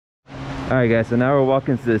All right guys, so now we're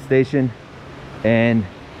walking to the station, and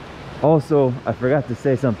also I forgot to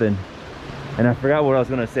say something, and I forgot what I was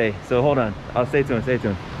gonna say, so hold on, I'll stay tuned. Check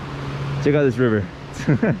out this river.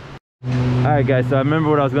 All right guys, so I remember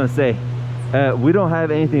what I was gonna say. We don't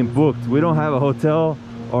have anything booked. We don't have a hotel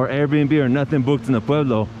or Airbnb or nothing booked in the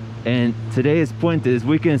pueblo, and today is Puente. This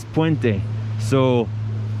weekend is Puente, so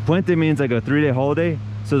Puente means like a 3-day holiday,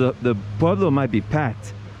 so the pueblo might be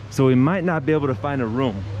packed, so we might not be able to find a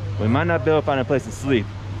room. We might not be able to find a place to sleep.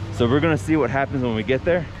 So we're gonna see what happens when we get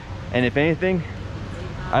there. And if anything,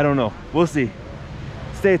 I don't know. We'll see.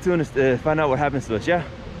 Stay tuned to find out what happens to us, yeah?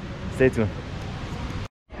 Stay tuned.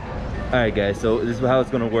 All right guys, so this is how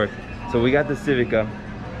it's gonna work. So we got the Civica.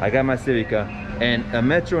 I got my Civica. And a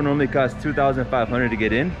Metro normally costs $2,500 to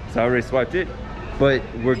get in. So I already swiped it. But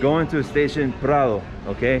we're going to a station Prado,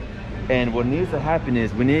 okay? And what needs to happen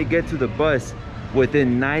is we need to get to the bus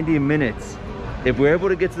within 90 minutes. If we're able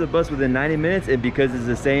to get to the bus within 90 minutes, and because it's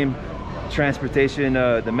the same transportation,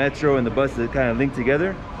 the Metro and the bus that kind of link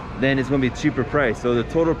together, then it's gonna be cheaper price. So the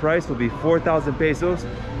total price will be 4,000 pesos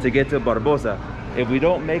to get to Barbosa. If we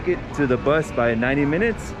don't make it to the bus by 90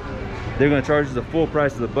 minutes, they're gonna charge us the full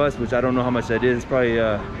price of the bus, which I don't know how much that is. It's probably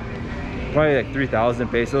like 3,000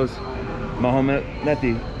 pesos. Más o menos,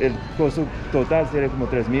 Nati, el costo total sería como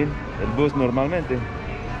 3,000. El bus normalmente,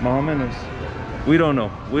 más o menos. We don't know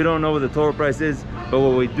what the total price is, but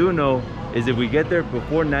what we do know is if we get there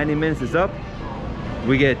before 90 minutes is up,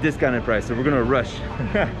 we get a discounted price, so we're gonna rush.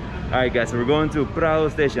 All right guys, so we're going to Prado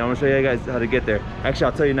station. I'm gonna show you guys how to get there. Actually,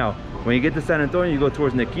 I'll tell you now. When you get to San Antonio, you go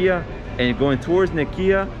towards Nequia, and going towards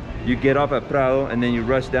Nequia, you get off at Prado, and then you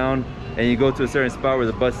rush down, and you go to a certain spot where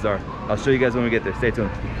the buses are. I'll show you guys when we get there. Stay tuned.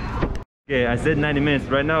 Okay, I said 90 minutes.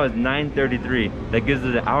 Right now it's 9:33. That gives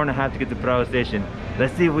us an hour and a half to get to Prado station.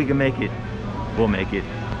 Let's see if we can make it. We'll make it,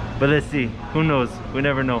 but let's see. Who knows? We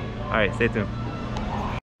never know. All right, stay tuned.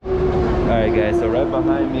 All right guys, so right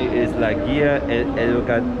behind me is La Guía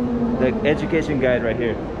the education guide right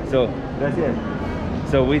here. So that's it.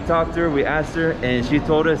 So we talked to her, we asked her, and she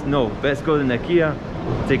told us no, best go to Nequia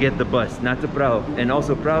to get the bus, not to Prado. And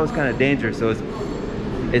also Prado is kind of dangerous, so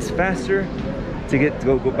it's faster to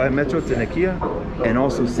go by Metro to Nequia, and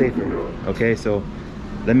also safer. Okay, so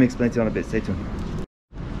let me explain to you in a bit. Stay tuned.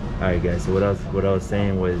 All right guys, so what I was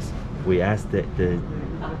saying was, we asked the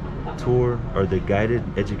tour or the guided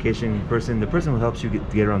education person, the person who helps you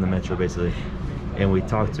get around the Metro basically, and we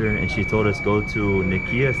talked to her, and she told us go to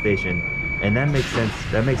Nequia station, and that makes sense.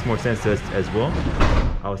 That makes more sense to us as well.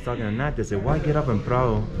 I was talking to Nat, they said, why get up in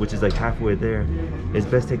Prado, which is like halfway there? It's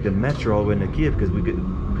best take the Metro all the way to Nequia, because we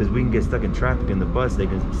can get stuck in traffic in the bus.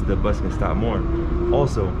 The bus can stop more.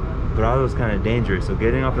 Also, Prado is kind of dangerous, so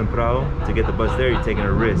getting off in Prado to get the bus there, you're taking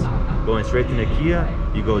a risk. Going straight to Nequia,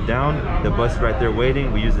 you go down, the bus is right there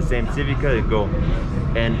waiting. We use the same Civica to go.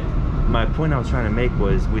 And my point I was trying to make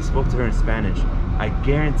was, we spoke to her in Spanish. I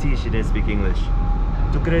guarantee she didn't speak English.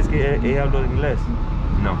 ¿Tú crees que ella habló inglés?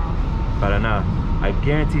 No, para nada. I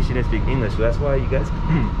guarantee she didn't speak English, so that's why you guys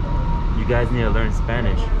need to learn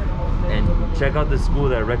Spanish. And check out the school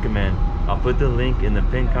that I recommend. I'll put the link in the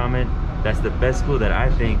pinned comment. That's the best school that I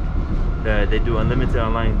think. They do unlimited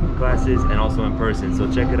online classes and also in person. So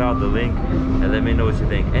check it out, the link, and let me know what you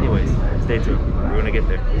think. Anyways, stay tuned. We're gonna get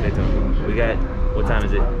there. Stay tuned. We got, what time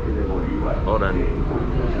is it? Hold on.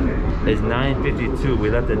 It's 9:52.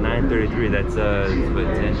 We left at 9:33. That's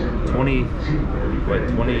what,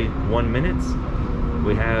 21 minutes.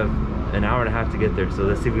 We have an hour and a half to get there. So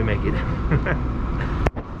let's see if we make it.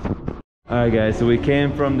 All right, guys. So we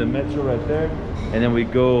came from the Metro right there, and then we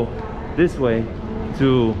go this way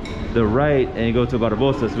to the right and you go to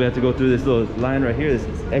Barbosa. So we have to go through this little line right here, this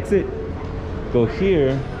exit, go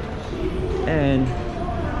here, and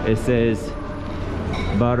it says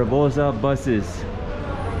Barbosa buses.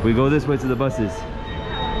 We go this way to the buses.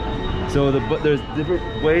 So there's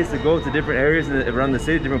different ways to go to different areas around the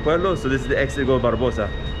city, different pueblos. So this is the exit to go to Barbosa.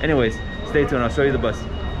 Anyways, stay tuned, I'll show you the bus.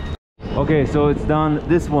 Okay, so it's down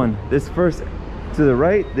this one, this first to the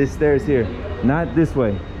right, this stairs here, not this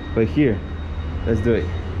way, but here. Let's do it.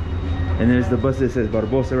 And there's the bus that says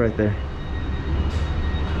Barbosa right there.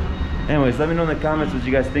 Anyways, let me know in the comments what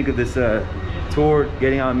you guys think of this tour,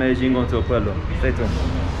 getting out of Medellin, going to a pueblo. Stay tuned.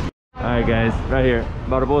 All right guys, right here,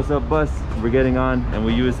 Barbosa bus, we're getting on, and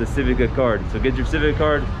we use the Civica card. So get your Civica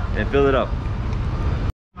card and fill it up.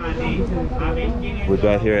 We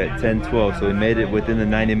got here at 10:12, so we made it within the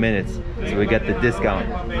 90 minutes. So we got the discount.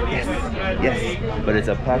 Yes, yes. But it's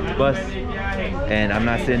a packed bus, and I'm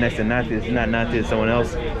not sitting next to Nati. It's not Nati, it's someone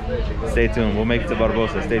else. Stay tuned. We'll make it to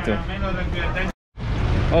Barbosa. Stay tuned.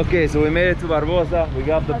 Okay, so we made it to Barbosa. We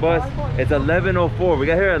got off the bus. It's 11:04. We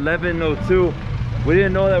got here at 11:02. We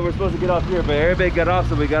didn't know that we're supposed to get off here, but everybody got off,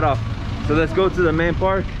 so we got off. So let's go to the main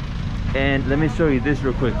park, and let me show you this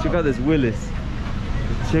real quick. Check out this Willis.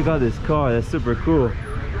 Check out this car. That's super cool.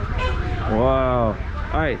 Wow.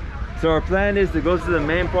 All right. So our plan is to go to the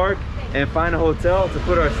main park and find a hotel to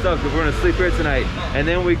put our stuff, because we're gonna sleep here tonight, and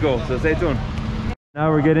then we go. So stay tuned. Now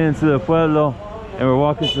we're getting into the pueblo, and we're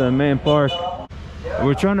walking to the main park.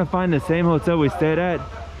 We're trying to find the same hotel we stayed at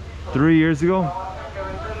 3 years ago.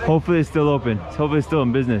 Hopefully it's still open. Hopefully it's still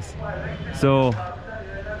in business. So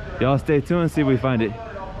y'all stay tuned and see if we find it.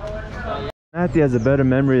 Natty has a better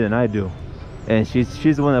memory than I do, and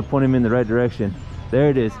she's the one that pointed me in the right direction. There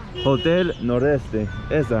it is, Hotel Nordeste.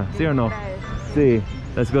 Esa, ¿sí or no? Sí.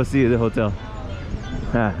 Let's go see the hotel.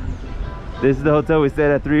 This is the hotel we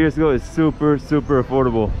stayed at 3 years ago. It's super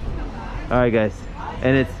affordable. All right, guys,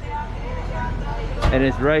 and it's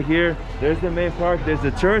right here. There's the main park, there's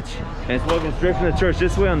the church, and it's walking straight from the church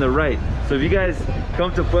this way on the right. So if you guys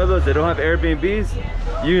come to pueblos that don't have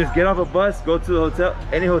Airbnbs, you just get off a bus, go to the hotel,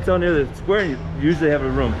 any hotel near the square, and you usually have a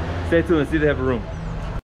room. Stay tuned and see if they have a room.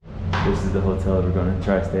 This is the hotel we're gonna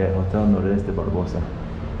try to stay at, Hotel Nordeste Barbosa.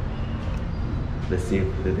 Let's see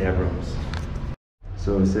if they have rooms.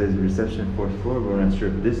 So it says reception 4th floor, but we're not sure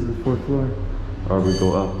if this is the 4th floor or we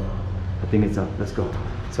go up. I think it's up. Let's go.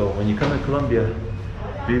 So when you come to Colombia,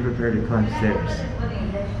 be prepared to climb stairs.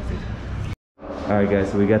 All right,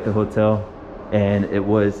 guys, so we got the hotel, and it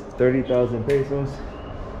was 30,000 pesos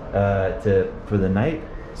for the night.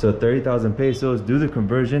 So 30,000 pesos, do the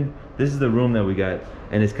conversion. This is the room that we got,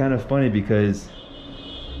 and it's kind of funny because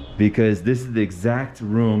this is the exact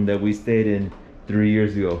room that we stayed in 3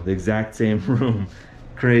 years ago. The exact same room.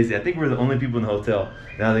 Crazy. I think we're the only people in the hotel.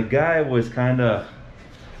 Now the guy was kind of,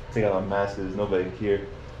 take out my mask, there's nobody here.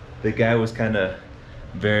 The guy was kind of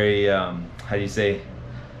very how do you say,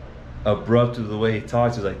 abrupt with the way he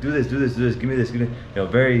talks. He was like, do this, give me this, you know,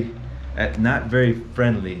 very not very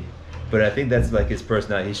friendly. But I think that's like his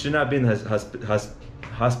personality. He should not be in the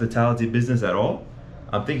hospitality business at all.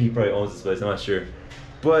 I'm thinking he probably owns this place, I'm not sure,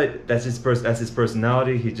 but that's his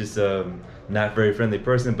personality. He's just not very friendly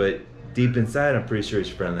person, but deep inside I'm pretty sure he's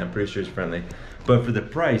friendly. But for the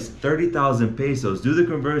price, 30,000 pesos, do the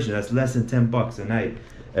conversion, that's less than 10 bucks a night.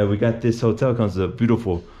 And we got this hotel, comes with a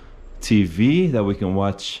beautiful TV that we can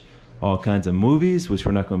watch all kinds of movies, which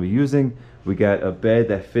we're not going to be using. We got a bed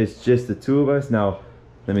that fits just the two of us. Now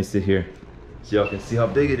let me sit here so y'all can see how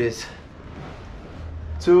big it is.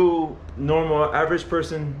 Two normal average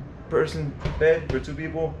person bed for two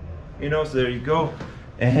people, you know, so there you go.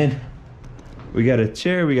 And we got a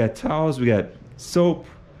chair, we got towels, we got soap,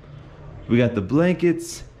 we got the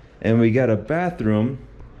blankets, and we got a bathroom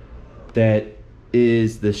that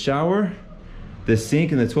is the shower, the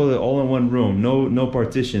sink, and the toilet all in one room. No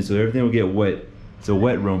partition, so everything will get wet. It's a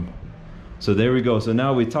wet room. So there we go. So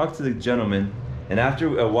now we talked to the gentleman, and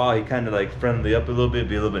after a while he kind of like friendly up a little bit,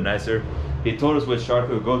 be a little bit nicer. He told us which shark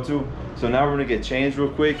we'll go to. So now we're gonna get changed real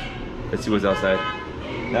quick. Let's see what's outside.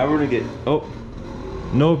 Now we're gonna get, oh,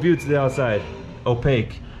 no view to the outside,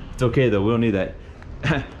 opaque. It's okay though, we don't need that.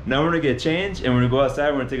 Now we're gonna get changed and we're gonna go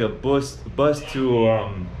outside. We're gonna take a bus to I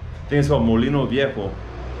think it's called Molino Viejo,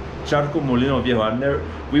 Charco Molino Viejo.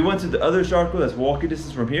 We went to the other Charco that's walking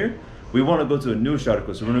distance from here. We want to go to a new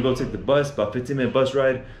Charco, so we're gonna go take the bus, about 15-minute bus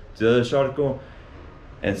ride to the other Charco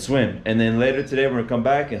and swim. And then later today we're gonna come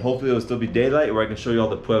back and hopefully it'll still be daylight where I can show you all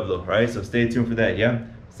the pueblo, right? So stay tuned for that, yeah?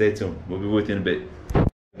 Stay tuned, we'll be with you in a bit.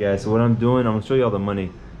 Guys, so what I'm doing, I'm gonna show you all the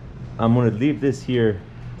money. I'm gonna leave this here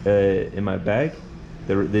in my bag,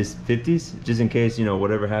 this 50s, just in case, you know,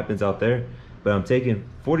 whatever happens out there. But I'm taking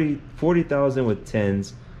 40,000 with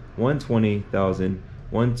 10s, 120,000,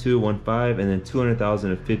 1, 2, 1, 5, and then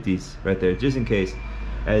 200,000 of 50s right there, just in case.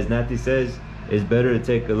 As Natty says, it's better to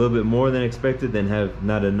take a little bit more than expected than have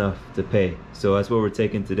not enough to pay. So that's what we're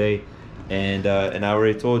taking today. And I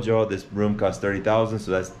already told y'all this room costs 30,000,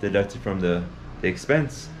 so that's deducted from the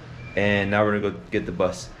expense. And now we're gonna go get the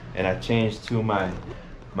bus. And I changed to my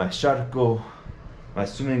Charco, my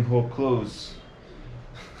swimming hole clothes.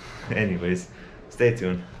 Anyways, stay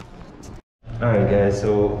tuned. Alright guys,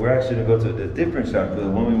 so we're actually gonna go to a different Charco. The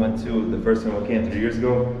one we went to the first time we came 3 years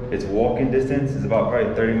ago. It's walking distance. It's about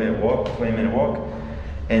probably 30-minute walk, 20-minute walk.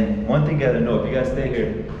 And one thing you gotta know, if you guys stay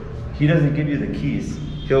here, he doesn't give you the keys.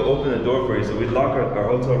 He'll open the door for you. So we lock our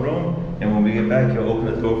hotel room, and when we get back, he'll open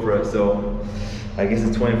the door for us. So I guess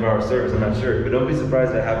it's 24-hour service, I'm not sure. But don't be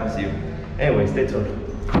surprised if that happens to you. Anyway, stay tuned.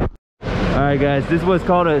 Alright guys, this was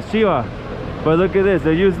called a Shiva. But look at this,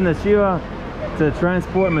 they're using the Shiva to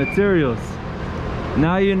transport materials.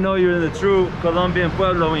 Now you know you're in the true Colombian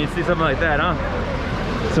pueblo when you see something like that, huh?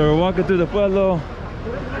 So we're walking through the pueblo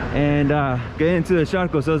and getting into the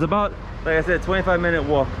charco. So it's about, like I said, 25-minute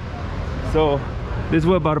walk. So this is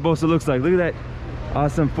what Barbosa looks like. Look at that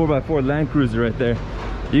awesome 4x4 Land Cruiser right there.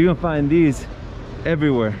 You can find these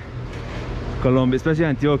everywhere, Colombia, especially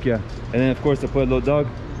Antioquia. And then of course the pueblo dog.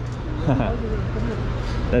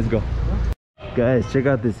 Let's go. Guys, check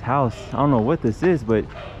out this house. I don't know what this is, but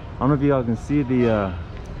I don't know if y'all can see the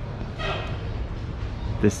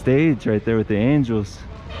stage right there with the angels.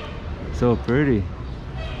 So pretty.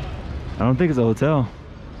 I don't think it's a hotel.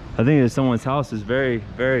 I think it's someone's house. Is very,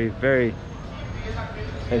 very, very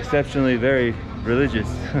exceptionally very religious.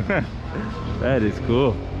 That is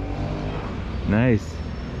cool. Nice.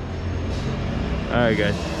 All right,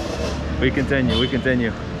 guys. We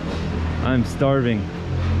continue. I'm starving.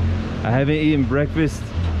 I haven't eaten breakfast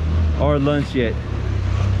or lunch yet.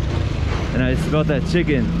 And I smelled that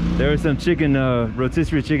chicken. There was some chicken,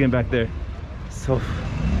 rotisserie chicken back there. So,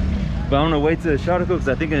 but I'm gonna wait till the charco because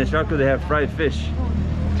I think in the charco they have fried fish.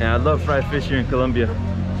 And I love fried fish here in Colombia.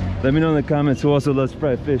 Let me know in the comments who also loves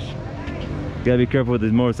fried fish. You gotta be careful with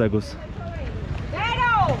these motorcycles.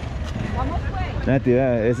 Nati,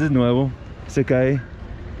 ese es nuevo. Se cae.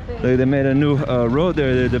 They made a new road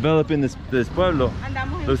there. They're developing this pueblo.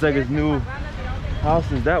 Looks like it's new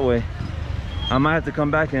houses that way. I might have to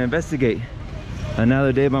come back and investigate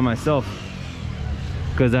another day by myself,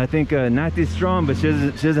 because I think Nati's strong, but she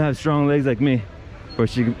doesn't have strong legs like me, or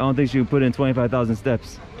I don't think she can put in 25,000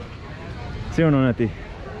 steps. See or no, Nati?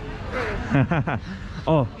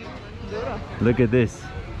 Oh, look at this.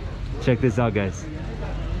 Check this out, guys.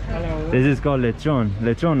 This is called lechon.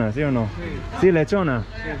 Lechona, ¿sí o no? Sí, lechona.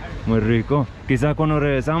 Muy rico. Quizá cuando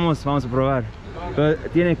regresamos vamos a probar. Pero,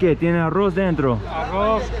 ¿tiene qué? ¿Tiene arroz dentro?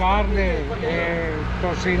 Arroz, carne,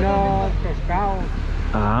 tocino, tostado.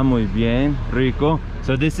 Ah, muy bien. Rico.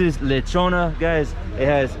 So this is lechona, guys. It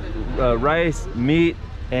has rice, meat,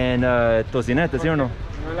 and tocineta, ¿sí o no?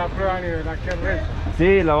 No la prueban ni verá que rico.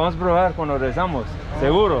 Sí, la vamos a probar cuando regresamos.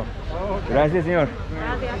 Seguro. Gracias, señor.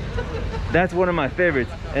 Gracias. That's one of my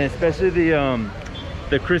favorites, and especially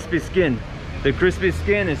the crispy skin. The crispy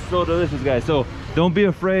skin is so delicious, guys. So don't be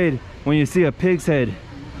afraid when you see a pig's head.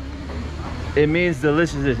 It means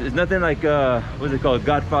deliciousness. It's nothing like what's it called,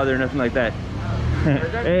 Godfather or nothing like that.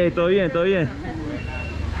 Hey, todo bien, todo bien.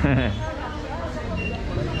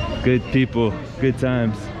 Good people, good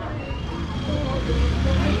times.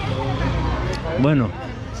 Bueno,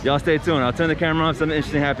 y'all stay tuned. I'll turn the camera on if something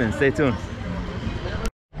interesting happens. Stay tuned.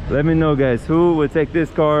 Let me know, guys, who would take this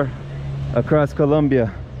car across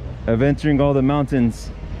Colombia, adventuring all the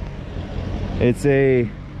mountains. It's a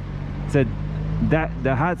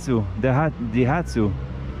Daihatsu.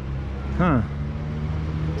 Huh.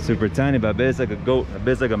 Super tiny, but I bet it's like a goat. I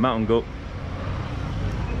bet it's like a mountain goat.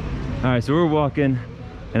 All right, so we're walking,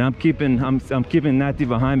 and I'm keeping Nati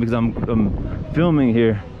behind because I'm filming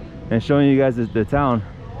here and showing you guys the town.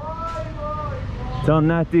 Tell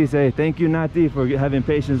Nati, say thank you, Nati, for having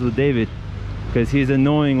patience with David, because he's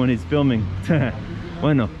annoying when he's filming.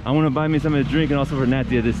 Bueno, I want to buy me something to drink and also for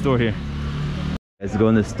Nati at this store here. Let's go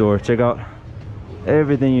in the store. Check out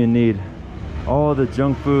everything you need. All the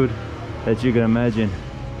junk food that you can imagine.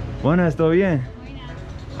 Buenas, ¿todo bien?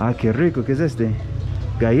 Ah, qué rico. ¿Qué es este?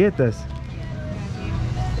 Galletas.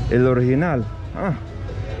 El original. Ah.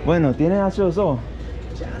 Bueno, ¿tiene H2O?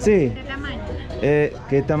 Sí. ¿Qué tamaño?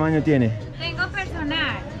 ¿Qué tamaño tiene? Tengo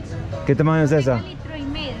personal. ¿Qué tamaño es esa? 1,5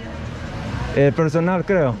 litros. Personal,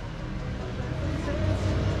 creo.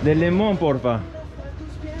 De limón, porfa.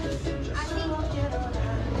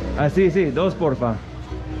 Así, sí, 2, porfa.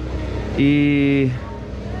 Y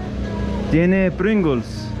tiene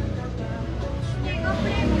Pringles. Tengo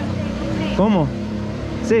premios. ¿Cómo?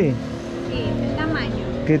 Sí. Sí, el tamaño.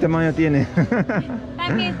 ¿Qué tamaño tiene?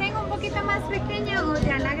 También tengo un poquito más pequeña o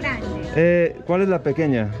ya la grande. ¿Cuál es la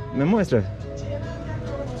pequeña? ¿Me muestras?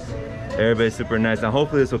 Everybody's super nice. Now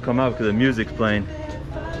hopefully this will come out because the music's playing,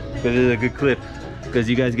 because it's a good clip, because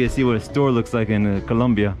you guys get to see what a store looks like in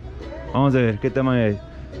Colombia. Vamos a ver, ¿qué tamaño es?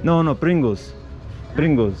 No, Pringles.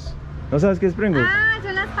 Pringles. ¿No sabes qué es Pringles? Ah,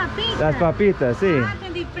 son las papitas. Las papitas, sí. Ah,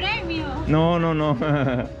 entendí premio. No.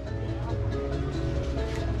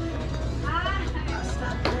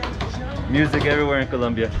 Music everywhere in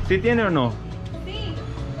Colombia. ¿Sí tiene o no? Sí.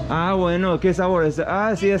 Ah, bueno, ¿qué sabor es?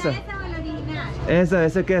 Ah, sí, esa. Esa es la original.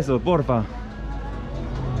 Ese queso, porfa.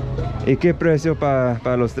 ¿Y qué precio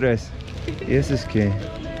para los 3? ¿Y eso es qué?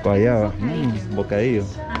 Guayaba. Bocadillo.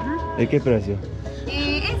 Ajá. ¿De qué precio?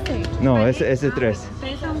 Este. No, ¿Cuál ese es? 3.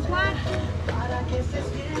 Son 4.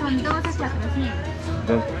 Son 2 a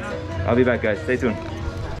 400. I'll be back, guys. Stay tuned.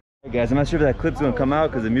 Hey guys, I'm not sure if that clip's gonna come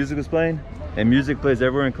out because the music was playing, and music plays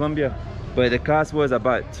everywhere in Colombia. But the cost was, I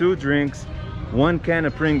bought 2 drinks, 1 can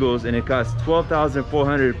of Pringles, and it cost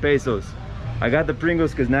 12,400 pesos. I got the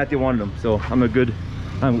Pringles because Nati wanted them, so I'm a good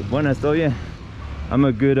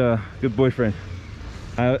boyfriend.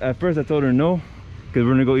 At first I told her no, because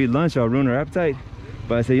we're gonna go eat lunch, I'll ruin her appetite.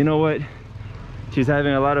 But I said, you know what? She's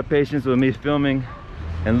having a lot of patience with me filming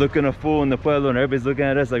and looking a fool in the pueblo, and everybody's looking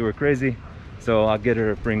at us like we're crazy. So I'll get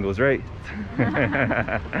her Pringles, right? All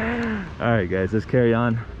right, guys, let's carry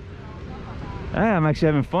on. I'm actually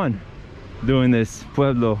having fun doing this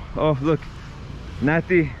pueblo. Oh, look,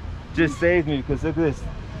 Nati just saved me because look at this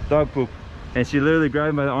dog poop. And she literally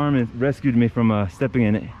grabbed me by the arm and rescued me from stepping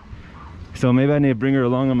in it. So maybe I need to bring her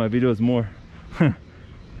along on my videos more. I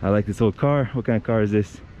like this old car. What kind of car is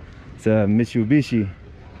this? It's a Mitsubishi.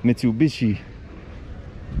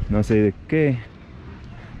 No sé de qué.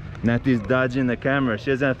 Nati's dodging the camera.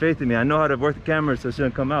 She doesn't have faith in me. I know how to work the camera so she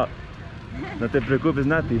doesn't come out. No te preocupes,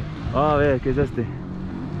 Nati. Oh, yeah, ¿qué es este?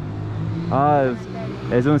 Ah,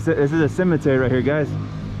 this is a cemetery right here, guys.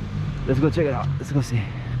 Let's go check it out. Let's go see.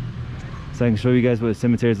 So I can show you guys what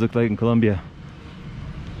cemeteries look like in Colombia.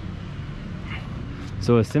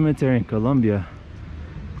 So a cemetery in Colombia,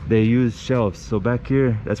 they use shelves. So back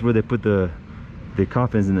here, that's where they put the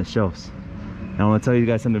coffins in the shelves. And I want to tell you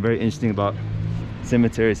guys something very interesting about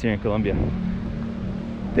cemeteries here in Colombia.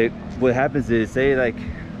 What happens is, say like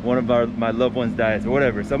one of my loved ones dies or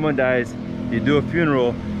whatever, someone dies, you do a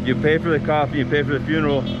funeral, you pay for the coffin, you pay for the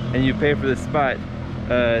funeral, and you pay for the spot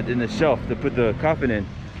in the shelf to put the coffin in.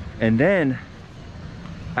 And then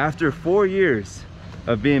after 4 years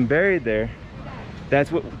of being buried there, that's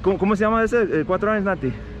what, ¿cómo se llama ese? 4 años,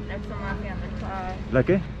 Nati? ¿La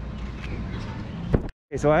qué?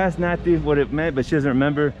 Okay, so I asked Nati what it meant, but she doesn't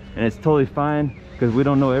remember, and it's totally fine because we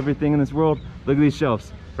don't know everything in this world. Look at these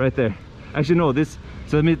shelves right there. Actually, no, this.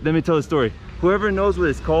 So let me tell the story. Whoever knows what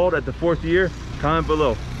it's called at the 4th year, comment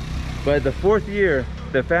below. But at the 4th year,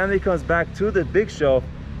 the family comes back to the big shelf.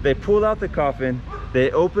 They pull out the coffin,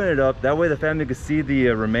 they open it up. That way, the family can see the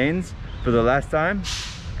remains for the last time,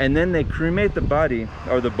 and then they cremate the body,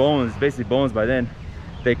 or the bones, basically bones by then.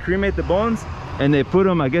 They cremate the bones and they put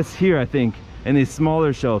them, I guess here, I think, in these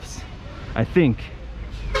smaller shelves, I think.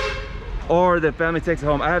 Or the family takes it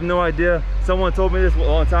home. I have no idea. Someone told me this a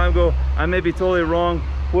long time ago. I may be totally wrong.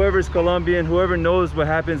 Whoever's Colombian, whoever knows what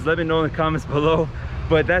happens, let me know in the comments below.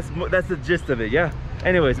 But that's the gist of it, yeah?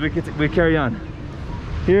 Anyways, we carry on.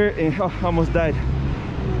 Here in, oh, I almost died.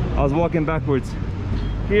 I was walking backwards.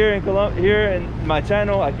 Here in my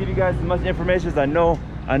channel, I give you guys as much information as I know.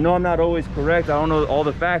 I know I'm not always correct. I don't know all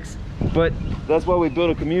the facts, but that's why we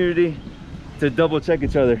build a community, to double check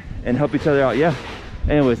each other and help each other out, yeah?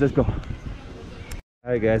 Anyways, let's go.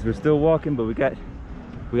 All right, guys, we're still walking, but we got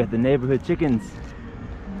the neighborhood chickens.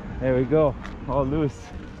 There we go, all loose.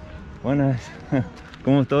 Buenas.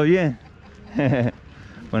 ¿Cómo todo bien?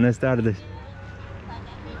 Buenas tardes.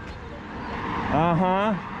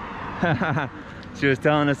 She was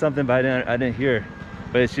telling us something, but I didn't hear her.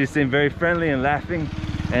 But she seemed very friendly and laughing,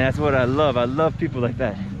 and that's what I love. I love people like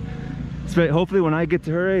that. So hopefully when I get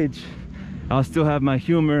to her age, I'll still have my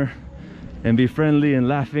humor and be friendly and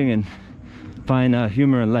laughing and find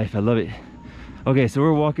humor in life. I love it. Okay, so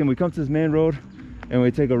we're walking. We come to this main road and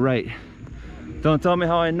we take a right. Don't tell me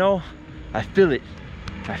how I know. I feel it.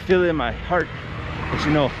 I feel it in my heart. But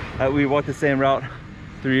you know, we walked the same route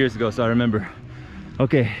 3 years ago, so I remember.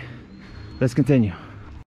 Okay, let's continue.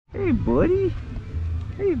 Hey, buddy.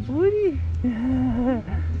 Hey, buddy.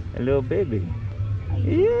 A little baby.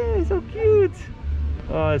 Yeah, so cute.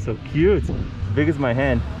 Oh, it's so cute. As big as my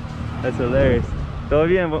hand. That's hilarious. Todo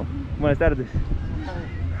bien? Buenas tardes.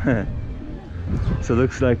 So it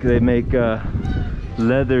looks like they make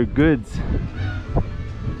leather goods.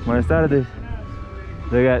 Buenas tardes.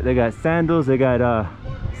 They got sandals, they got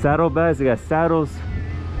saddlebags, they got saddles.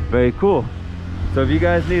 Very cool. So if you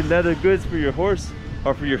guys need leather goods for your horse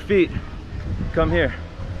or for your feet, come here.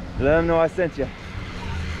 Let them know I sent you.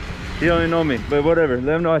 He don't even know me, but whatever.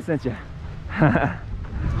 Let them know I sent you.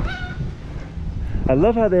 I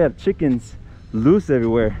love how they have chickens loose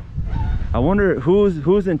everywhere. I wonder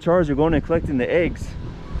who's in charge of going and collecting the eggs.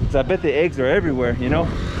 So I bet the eggs are everywhere, you know?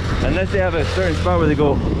 Unless they have a certain spot where they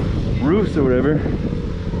go roost or whatever.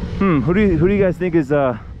 Who do you guys think is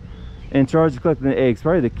in charge of collecting the eggs?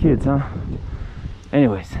 Probably the kids, huh?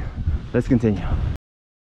 Anyways, let's continue.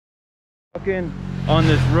 Walking on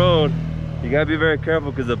this road, you gotta be very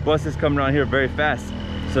careful because the buses come around here very fast.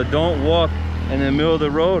 So don't walk in the middle of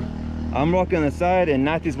the road. I'm walking on the side and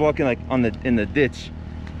Nati's walking like in the ditch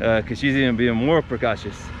because she's even being more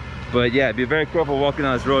precautious. But yeah, be very careful walking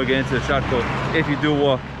on this road again into the Charco if you do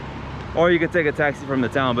walk. Or you can take a taxi from the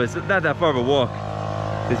town, but it's not that far of a walk.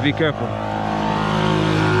 Just be careful.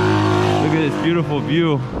 Look at this beautiful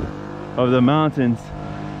view of the mountains.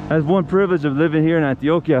 That's one privilege of living here in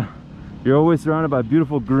Antioquia. You're always surrounded by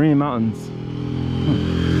beautiful green mountains.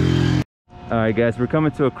 All right, guys, we're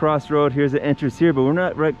coming to a crossroad. Here's the entrance here, but we're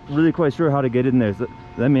not really quite sure how to get in there. So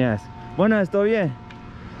let me ask. Buenas, ¿todo bien?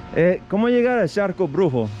 ¿Cómo llegar al Charco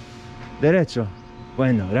Brujo? Derecho.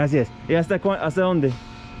 Bueno, gracias. ¿Y hasta dónde?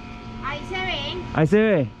 Ahí se ve. Ahí se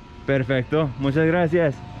ve. Perfecto. Muchas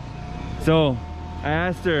gracias. So I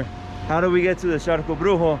asked her, how do we get to the Charco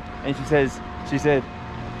Brujo? And she said,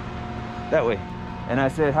 that way. And I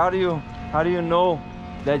said, how do you know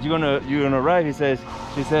that you're gonna arrive? She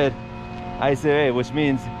said, ahí se ve, which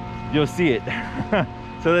means you'll see it.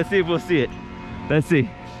 So let's see if we'll see it. Let's see.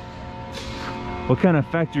 What kind of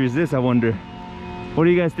factory is this, I wonder? What do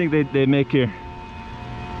you guys think they make here?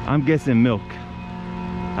 I'm guessing milk.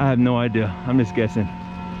 I have no idea. I'm just guessing.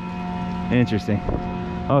 Interesting.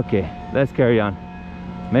 Okay, let's carry on.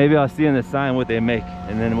 Maybe I'll see in the sign what they make,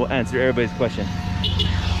 and then we'll answer everybody's question.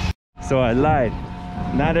 So I lied.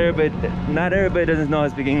 Not everybody doesn't know how to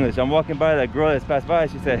speak English. I'm walking by that girl that's passed by.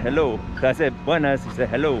 She said hello. So I said buenas. She said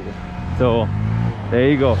hello. So there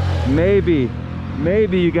you go. Maybe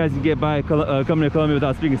you guys can get by coming to Colombia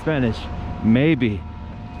without speaking Spanish. Maybe.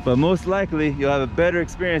 But most likely you'll have a better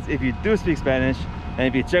experience if you do speak Spanish. And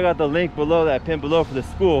if you check out the link below, that pin below, for the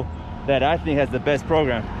school that I think has the best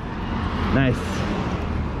program. Nice.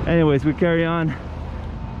 Anyways, we carry on.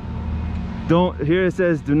 Here it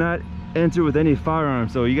says do not enter with any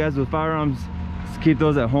firearms. So you guys with firearms, just keep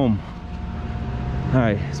those at home. All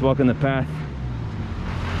right, let's walk on the path.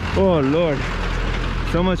 Oh Lord,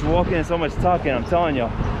 so much walking and so much talking, I'm telling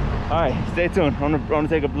y'all. All right, stay tuned. I'm gonna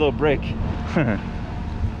take a little break.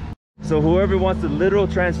 So whoever wants the literal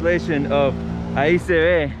translation of ahí se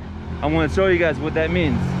ve, I'm going to show you guys what that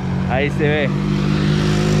means. Ahí se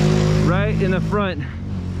ve. Right in the front,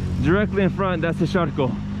 directly in front, that's the Charco.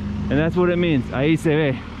 And that's what it means, ahí se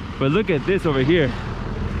ve. But look at this over here.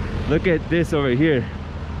 Look at this over here.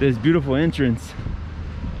 This beautiful entrance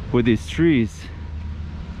with these trees.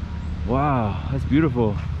 Wow, that's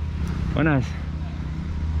beautiful. Buenas.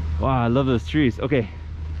 Wow, I love those trees. Okay,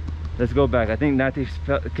 let's go back. I think Nati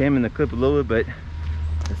came in the clip a little bit, but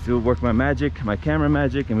let's do work my magic, my camera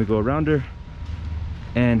magic, and we go around her.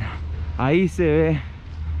 And ahí se ve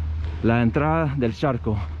la entrada del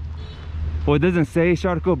Charco. Well, it doesn't say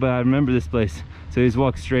Charco, but I remember this place. So you just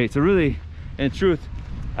walk straight. So really, in truth,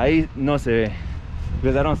 ahí no se ve,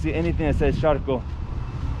 because I don't see anything that says Charco.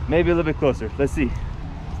 Maybe a little bit closer. Let's see.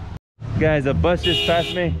 Guys, a bus just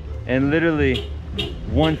passed me and literally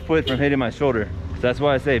 1 foot from hitting my shoulder. So that's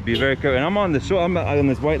why I say be very careful. And I'm on the shoulder, I'm on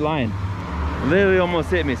this white line. Literally almost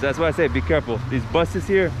hit me. So that's why I say be careful. These buses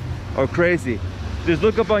here are crazy. Just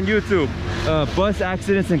look up on YouTube, bus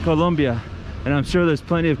accidents in Colombia. And I'm sure there's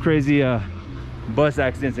plenty of crazy bus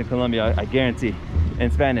accidents in Colombia, I guarantee,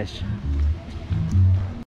 in Spanish.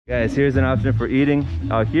 Guys, here's an option for eating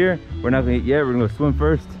out here. We're not gonna eat yet, we're gonna go swim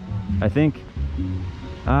first, I think.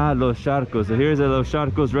 Ah, Los Charcos. So here's a Los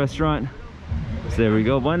Charcos restaurant. So there we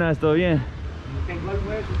go. Buenas, todo bien.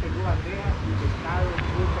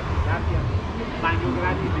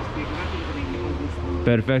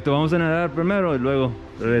 Perfecto, vamos a nadar primero y luego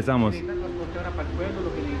regresamos.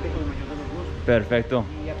 Perfecto.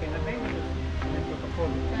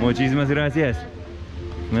 Muchísimas gracias.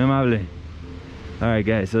 Muy amable. All right,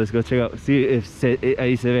 guys, so let's go check out, see if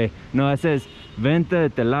ahí se ve. No, it says venta de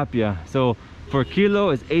tilapia. So for kilo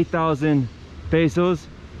it's 8,000 pesos,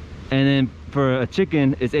 and then for a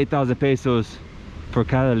chicken it's 8,000 pesos for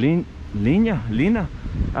cada lina.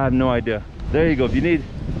 I have no idea. There you go. If you need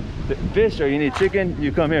fish or you need chicken,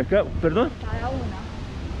 you come here. Perdón. Cada una.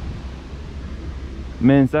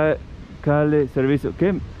 Mensaje, cale, servicio.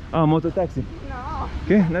 ¿Qué? Ah, mototaxi. No.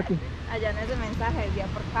 ¿Qué, Nati? Allá no es el mensaje, decía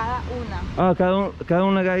por cada una. Ah, cada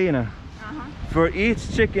una gallina. Ajá. For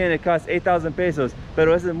each chicken it costs 8,000 pesos.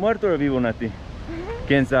 Pero ese es muerto o vivo, Nati?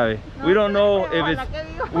 ¿Quién sabe? No, we don't know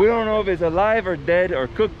if it's alive or dead or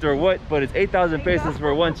cooked or what, but it's 8,000 pesos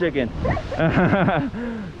for one chicken.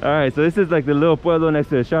 All right, so this is like the little pueblo next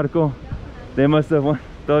to the Charco. They must have won.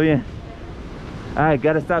 Todo bien. I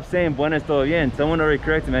gotta stop saying buenas, todo bien. Someone already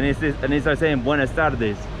corrected me. I need to start saying buenas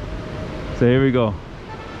tardes. So here we go.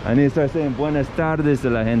 I need to start saying buenas tardes to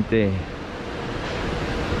la gente.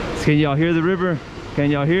 Can y'all hear the river? Can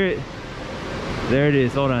y'all hear it? There it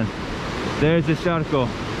is. Hold on. There's the Charco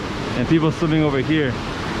and people swimming over here.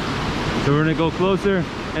 So we're gonna go closer.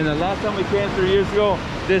 And the last time we came 3 years ago,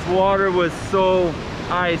 this water was so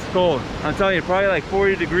ice cold. I'm telling you, probably like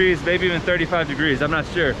 40 degrees, maybe even 35 degrees. I'm not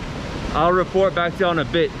sure. I'll report back to you in a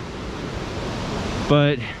bit.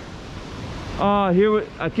 But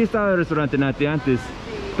aquí estaba el restaurante Nati antes,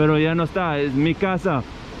 pero ya no está. Es mi casa.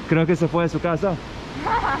 Creo que se fue a su casa.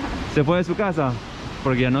 Se fue a su casa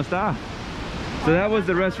porque ya no está. So that was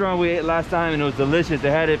the restaurant we ate last time, and it was delicious.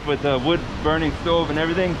 They had it with a wood burning stove and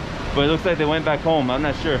everything, but it looks like they went back home. I'm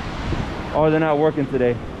not sure, or they're not working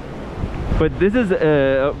today. But this is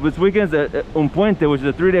this weekend's un puente, which is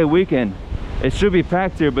a 3-day weekend. It should be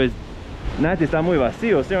packed here, but Nati está muy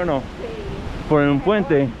vacío, ¿sí o no? For un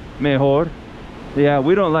puente, mejor. Yeah,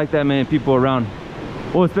 we don't like that many people around.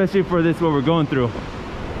 Well, especially for this, what we're going through.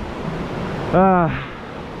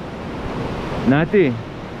 Nati,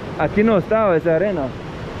 aquí no estaba esa arena.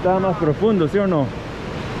 Estaba más profundo, ¿sí o no?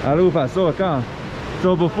 Algo pasó acá.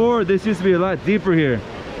 So before, this used to be a lot deeper here.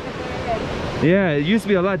 Yeah, it used to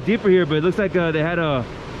be a lot deeper here, but it looks like they had I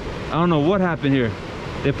don't know what happened here.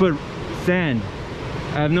 They put sand.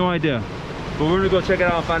 I have no idea. But we're gonna go check it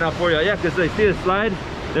out and find out for you. Yeah, because they see the slide.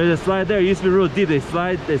 There's a slide there. It used to be real deep. They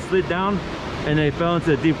slid down and they fell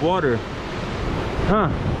into deep water. Huh.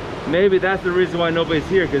 Maybe that's the reason why nobody's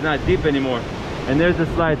here, because it's not deep anymore. And there's the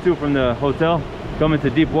slide too from the hotel coming to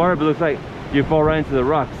deep water, but it looks like you fall right into the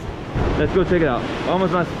rocks. Let's go check it out.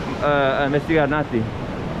 Vamos a investigar, Nati.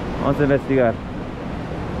 Vamos a investigar.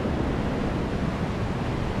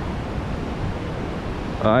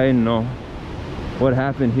 I know what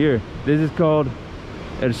happened here. This is called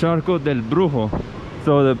El Charco del Brujo.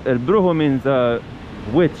 So El Brujo means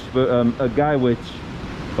witch, but a guy witch,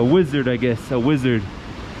 a wizard, I guess, a wizard.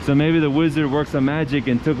 So maybe the wizard works some magic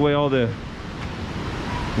and took away all the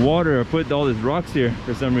water, or put all these rocks here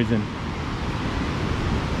for some reason.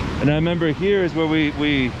 And I remember here is where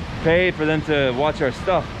we pay for them to watch our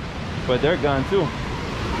stuff, but they're gone too.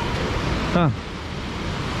 Huh.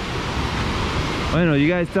 Bueno, you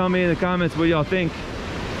guys tell me in the comments what y'all think.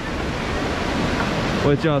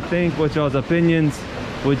 What y'all think, what y'all's opinions.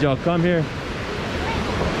 Would y'all come here?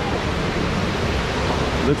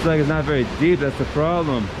 Looks like it's not very deep, that's the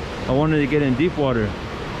problem. I wanted to get in deep water.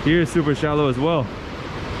 Here is super shallow as well.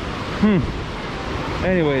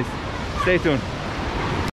 Anyways, stay tuned.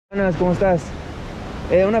 Buenas, ¿cómo estás?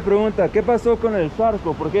 Una pregunta, ¿qué pasó con el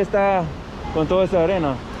charco? ¿Por qué está con toda esa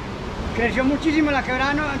arena? Creció muchísimo la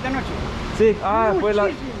quebrada antenoche. Sí,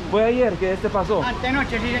 fue ayer que pasó.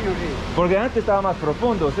 Antenoche, sí señor, sí. Porque antes estaba más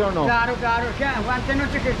profundo, ¿sí o no? Claro, claro, fue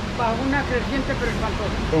antenoche que bajó una creciente pero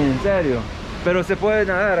espantosa. ¿En serio? ¿Pero se puede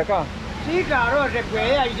nadar acá? Sí, claro, se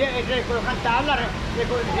puede, ahí se colocan tablas, se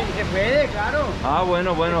puede, claro. Ah,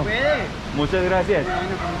 bueno, bueno. Se puede. Muchas gracias.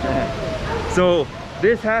 So,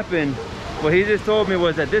 this happened, what he just told me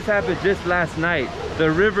was that this happened just last night.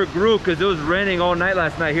 The river grew because it was raining all night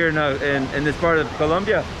last night here in this part of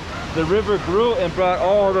Colombia. The river grew and brought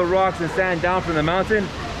all the rocks and sand down from the mountain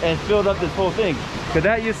and filled up this whole thing. Because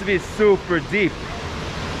that used to be super deep.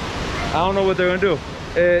 I don't know what they're going to do.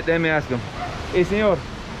 Let me ask them. Hey, señor,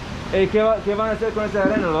 ¿qué van a hacer con esa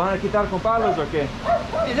arena? ¿Lo van a quitar con palos o qué?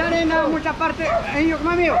 Esa arena, mucha parte,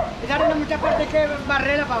 amigo, esa arena, mucha parte hay que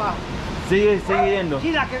barrerla para abajo. Sigue yendo.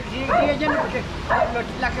 Sí, sigue yendo porque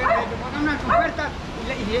la que le pongan una compuerta y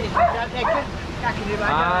hay que se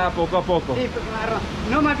vaya. Ah, poco a poco. Sí,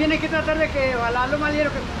 no, más bien hay que tratar de que ojalá lo más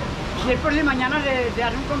ligero que si es por si mañana se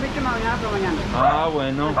hace un convite mañana por mañana. Ah,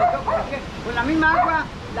 bueno. Con la misma agua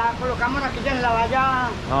la colocamos aquí ya en la valla.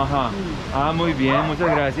 Ajá. Ah, muy bien, muchas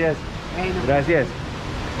gracias. Bueno. Gracias.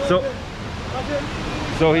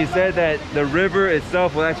 So he said that the river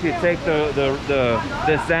itself will actually take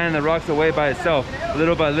the sand and the rocks away by itself,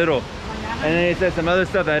 little by little. And then he said some other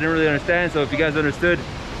stuff that I didn't really understand, so if you guys understood,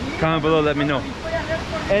 comment below, let me know.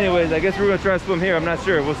 Anyways, I guess we're gonna try to swim here, I'm not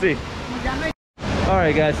sure, we'll see.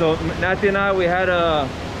 Alright guys, so Nati and I, we had a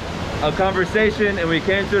conversation and we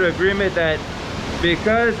came to an agreement that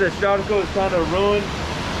because the Charco is kind of ruined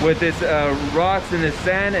with its rocks and this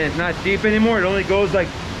sand and it's not deep anymore, it only goes like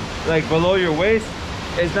below your waist,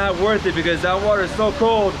 it's not worth it because that water is so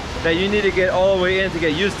cold that you need to get all the way in to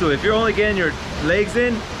get used to it. If you're only getting your legs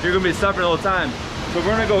in, you're gonna be suffering all the time. So we're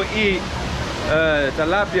gonna go eat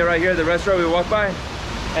tilapia right here at the restaurant we walked by,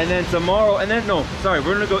 and then tomorrow,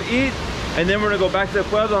 we're gonna go eat, and then we're gonna go back to the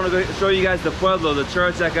pueblo. I'm gonna show you guys the pueblo, the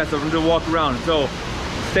church, that kind of stuff. We're gonna walk around. So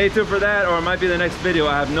stay tuned for that, or it might be the next video.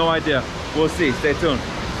 I have no idea. We'll see. Stay tuned.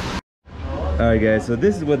 All right, guys. So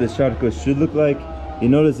this is what the Charco should look like. You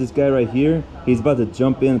notice this guy right here? He's about to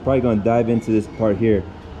jump in. Probably gonna dive into this part here.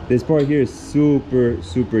 This part here is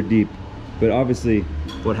super deep. But obviously,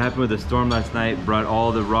 what happened with the storm last night brought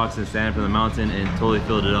all the rocks and sand from the mountain and totally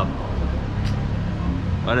filled it up.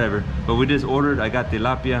 whatever. But we just ordered, I got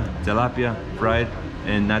tilapia fried,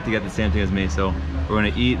 and Nati got the same thing as me. So we're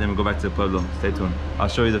gonna eat, then we'll go back to the pueblo. Stay tuned. I'll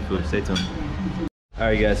show you the food, stay tuned. All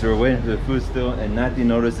right guys, so we're waiting for the food still, and Nati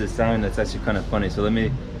noticed this sign that's actually kind of funny. So let me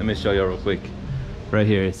show you real quick. Right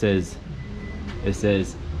here, it says,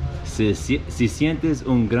 si sientes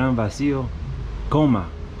un gran vacío, coma,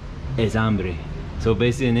 es hambre. So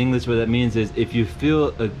basically in English what that means is, if you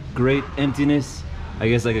feel a great emptiness, I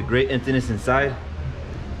guess like a great emptiness inside,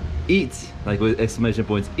 eat, like with exclamation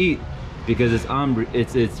points, eat, because it's hambre,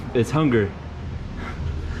 it's hunger.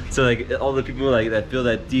 So like all the people like that feel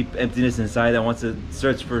that deep emptiness inside that wants to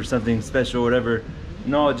search for something special or whatever,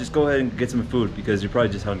 no, just go ahead and get some food because you're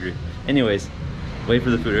probably just hungry. Anyways, wait for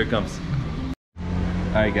the food, here it comes.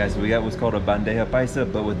 All right guys, so we got what's called a bandeja paisa,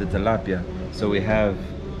 but with the tilapia. So we have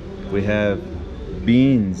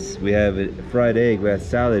beans, we have a fried egg, we have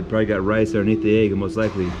salad, probably got rice underneath the egg most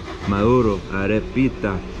likely, maduro,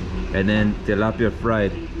 arepita, and then tilapia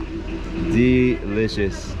fried.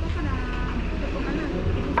 Delicious.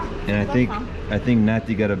 And I think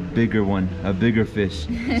Nati got a bigger one, a bigger fish.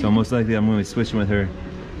 So most likely I'm going to be switching with her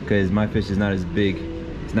because my fish is not as big.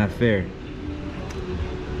 It's not fair.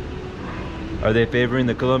 Are they favoring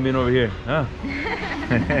the Colombian over here? Huh?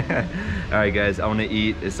 All right guys, I want to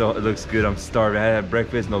eat. It looks good. I'm starving. I had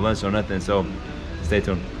breakfast, no lunch, no nothing. So stay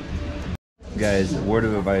tuned. Guys, word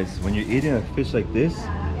of advice. When you're eating a fish like this,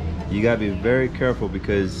 you gotta be very careful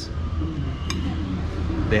because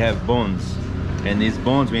they have bones. And these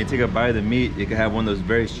bones, when you take a bite of the meat, it can have one of those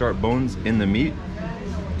very sharp bones in the meat.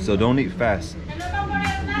 So don't eat fast.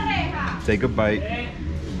 Take a bite,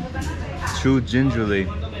 chew gingerly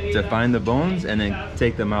to find the bones, and then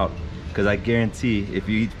take them out. Because I guarantee if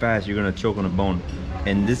you eat fast, you're gonna choke on a bone.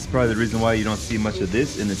 And this is probably the reason why you don't see much of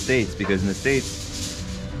this in the States, because in the States,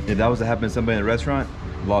 if that was to happen to somebody in a restaurant,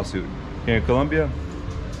 lawsuit. Here in Colombia,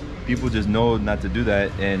 people just know not to do that,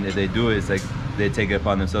 and if they do it, it's like they take it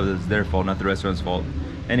upon themselves. It's their fault, not the restaurant's fault.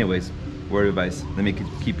 Anyways, word of advice. Let me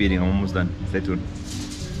keep eating. I'm almost done. Stay tuned.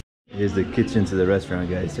 Here's the kitchen to the restaurant,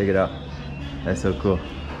 guys. Check it out. That's so cool.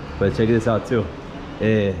 But check this out too.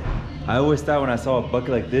 I always thought when I saw a bucket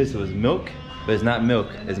like this, it was milk, but it's not milk.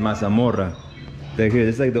 It's mazamorra. Like here,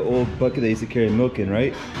 this is like the old bucket they used to carry milk in,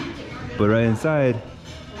 right? But right inside,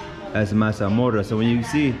 that's mazamorra. So when you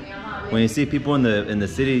see people in the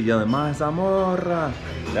city yelling mazamorra,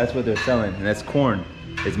 that's what they're selling, and that's corn.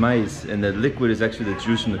 It's maize, and the liquid is actually the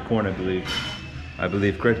juice from the corn, I believe.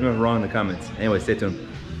 Correct me if I'm wrong in the comments. Anyway, stay tuned.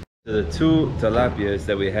 So the two tilapias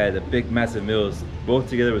that we had, the big massive meals, both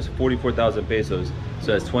together was 44,000 pesos.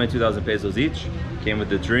 So that's 22,000 pesos each. Came with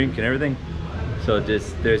the drink and everything. So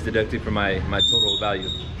there's deducted from my total value,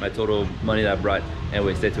 my total money that I brought.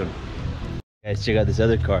 Anyway, stay tuned. Guys, check out this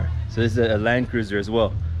other car. So this is a Land Cruiser as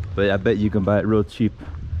well, but I bet you can buy it real cheap.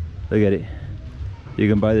 Look at it. You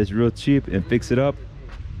can buy this real cheap and fix it up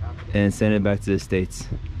and send it back to the States.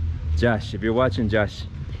 Josh, if you're watching, Josh,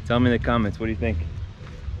 tell me in the comments, what do you think?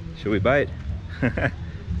 Should we buy it? All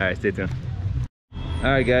right, stay tuned. All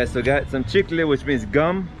right guys, so got some chicle, which means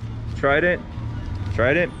gum. Tried it,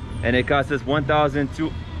 and it cost us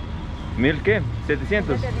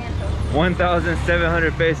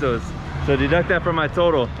 1,700 pesos. So deduct that from my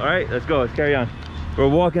total. All right, let's go, let's carry on. We're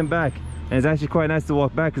walking back, and it's actually quite nice to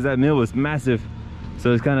walk back because that meal was massive.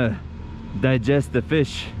 So it's kind of digest the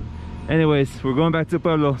fish. Anyways, we're going back to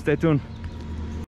Pueblo. Stay tuned.